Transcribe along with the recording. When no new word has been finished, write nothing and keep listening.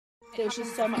there's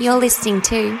just so much. You're listening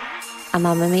to a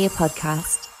Mamma Mia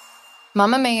podcast.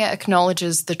 Mamma Mia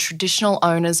acknowledges the traditional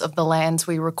owners of the lands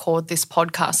we record this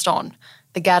podcast on,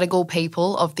 the Gadigal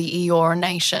people of the Eora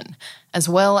Nation, as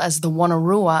well as the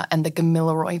Wonnarua and the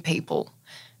Gamilaroi people.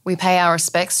 We pay our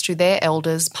respects to their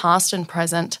elders, past and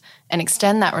present, and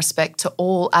extend that respect to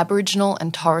all Aboriginal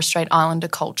and Torres Strait Islander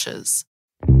cultures.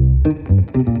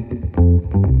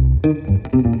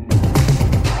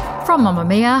 From Mamma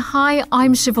Mia, hi,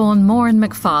 I'm Siobhan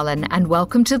Moran-McFarlane and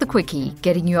welcome to The Quickie,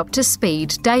 getting you up to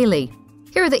speed daily.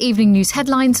 Here are the evening news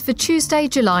headlines for Tuesday,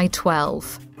 July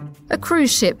 12. A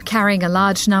cruise ship carrying a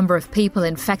large number of people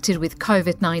infected with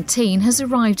COVID-19 has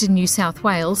arrived in New South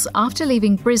Wales after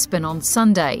leaving Brisbane on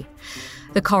Sunday.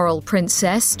 The Coral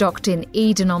Princess docked in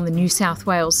Eden on the New South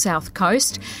Wales south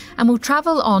coast and will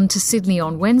travel on to Sydney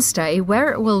on Wednesday,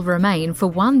 where it will remain for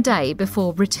one day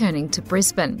before returning to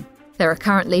Brisbane. There are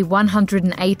currently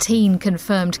 118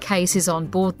 confirmed cases on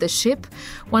board the ship,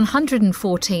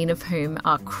 114 of whom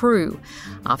are crew,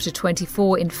 after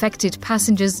 24 infected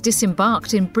passengers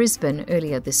disembarked in Brisbane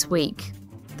earlier this week.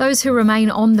 Those who remain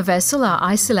on the vessel are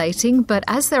isolating, but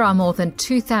as there are more than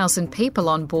 2,000 people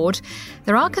on board,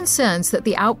 there are concerns that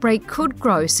the outbreak could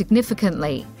grow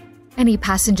significantly. Any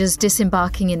passengers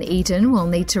disembarking in Eden will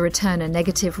need to return a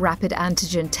negative rapid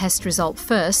antigen test result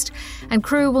first, and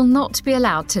crew will not be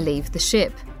allowed to leave the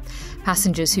ship.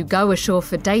 Passengers who go ashore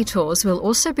for day tours will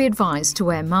also be advised to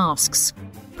wear masks.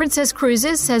 Princess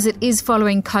Cruises says it is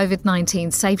following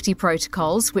COVID-19 safety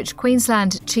protocols, which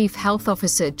Queensland Chief Health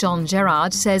Officer John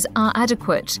Gerard says are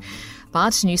adequate.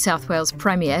 But New South Wales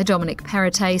Premier Dominic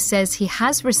Perrottet says he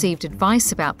has received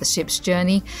advice about the ship's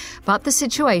journey, but the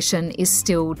situation is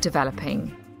still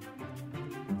developing.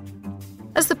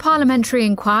 As the parliamentary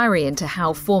inquiry into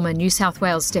how former New South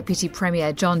Wales Deputy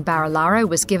Premier John Barilaro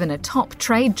was given a top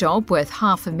trade job worth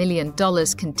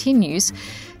 $500,000 continues,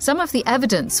 some of the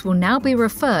evidence will now be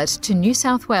referred to New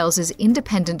South Wales's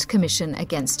Independent Commission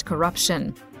Against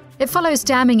Corruption. It follows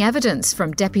damning evidence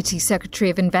from Deputy Secretary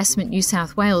of Investment New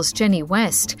South Wales Jenny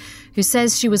West, who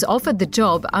says she was offered the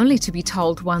job only to be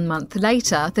told 1 month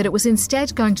later that it was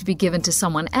instead going to be given to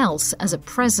someone else as a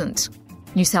present.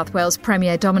 New South Wales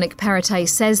Premier Dominic Perrottet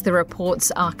says the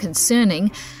reports are concerning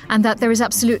and that there is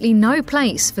absolutely no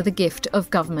place for the gift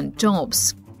of government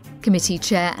jobs. Committee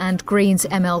Chair and Greens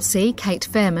MLC Kate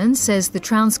Fairman says the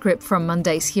transcript from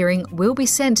Monday's hearing will be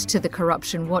sent to the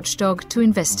corruption watchdog to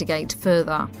investigate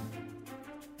further.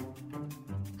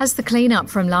 As the clean-up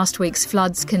from last week's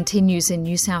floods continues in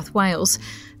New South Wales,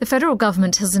 the federal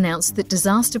government has announced that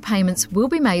disaster payments will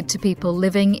be made to people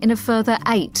living in a further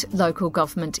 8 local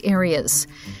government areas.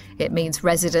 It means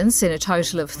residents in a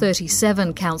total of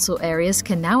 37 council areas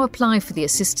can now apply for the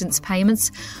assistance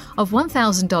payments of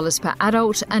 $1,000 per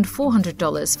adult and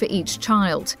 $400 for each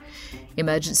child.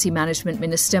 Emergency Management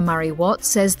Minister Murray Watt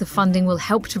says the funding will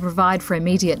help to provide for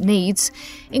immediate needs,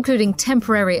 including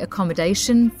temporary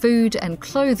accommodation, food and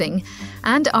clothing,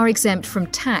 and are exempt from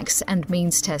tax and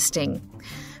means testing.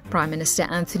 Prime Minister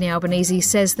Anthony Albanese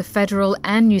says the federal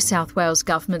and New South Wales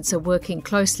governments are working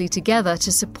closely together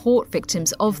to support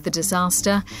victims of the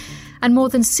disaster, and more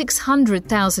than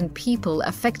 600,000 people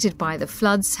affected by the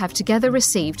floods have together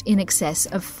received in excess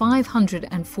of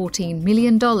 $514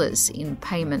 million in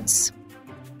payments.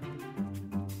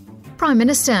 Prime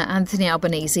Minister Anthony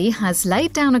Albanese has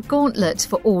laid down a gauntlet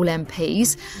for all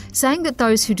MPs, saying that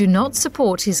those who do not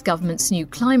support his government's new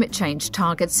climate change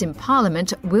targets in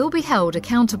Parliament will be held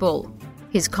accountable.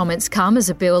 His comments come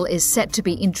as a bill is set to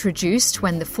be introduced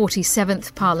when the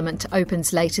 47th Parliament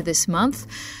opens later this month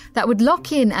that would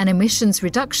lock in an emissions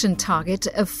reduction target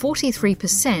of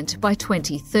 43% by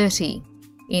 2030.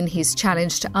 In his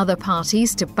challenge to other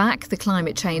parties to back the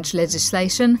climate change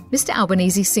legislation, Mr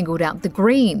Albanese singled out the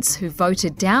Greens, who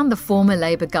voted down the former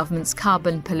Labor government's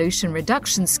carbon pollution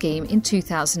reduction scheme in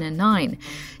 2009,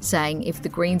 saying if the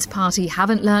Greens party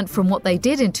haven't learnt from what they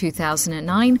did in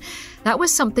 2009, that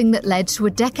was something that led to a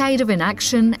decade of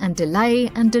inaction and delay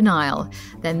and denial,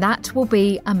 then that will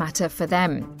be a matter for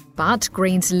them. But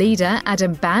Greens leader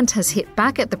Adam Bant has hit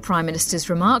back at the Prime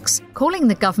Minister's remarks, calling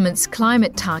the government's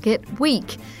climate target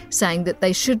weak, saying that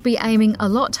they should be aiming a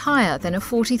lot higher than a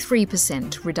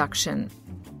 43% reduction.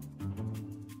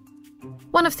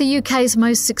 One of the UK's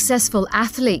most successful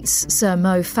athletes, Sir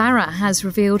Mo Farah, has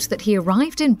revealed that he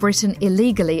arrived in Britain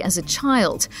illegally as a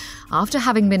child after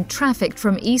having been trafficked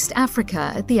from East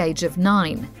Africa at the age of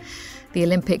 9. The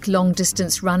Olympic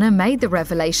long-distance runner made the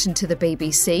revelation to the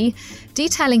BBC,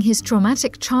 detailing his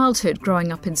traumatic childhood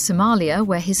growing up in Somalia,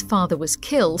 where his father was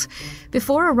killed,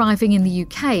 before arriving in the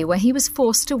UK, where he was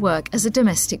forced to work as a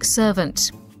domestic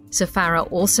servant. Sir Farah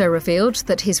also revealed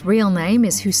that his real name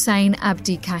is Hussein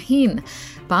Abdi Kahin,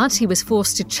 but he was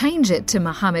forced to change it to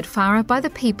Mohammed Farah by the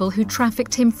people who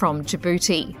trafficked him from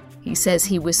Djibouti. He says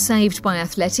he was saved by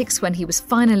athletics when he was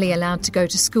finally allowed to go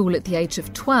to school at the age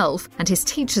of 12, and his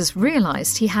teachers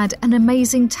realised he had an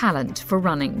amazing talent for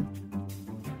running.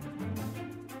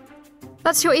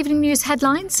 That's your evening news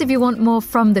headlines. If you want more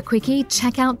from The Quickie,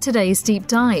 check out today's deep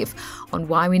dive on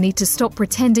why we need to stop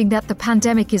pretending that the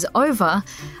pandemic is over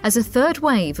as a third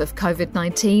wave of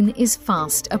COVID-19 is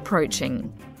fast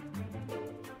approaching.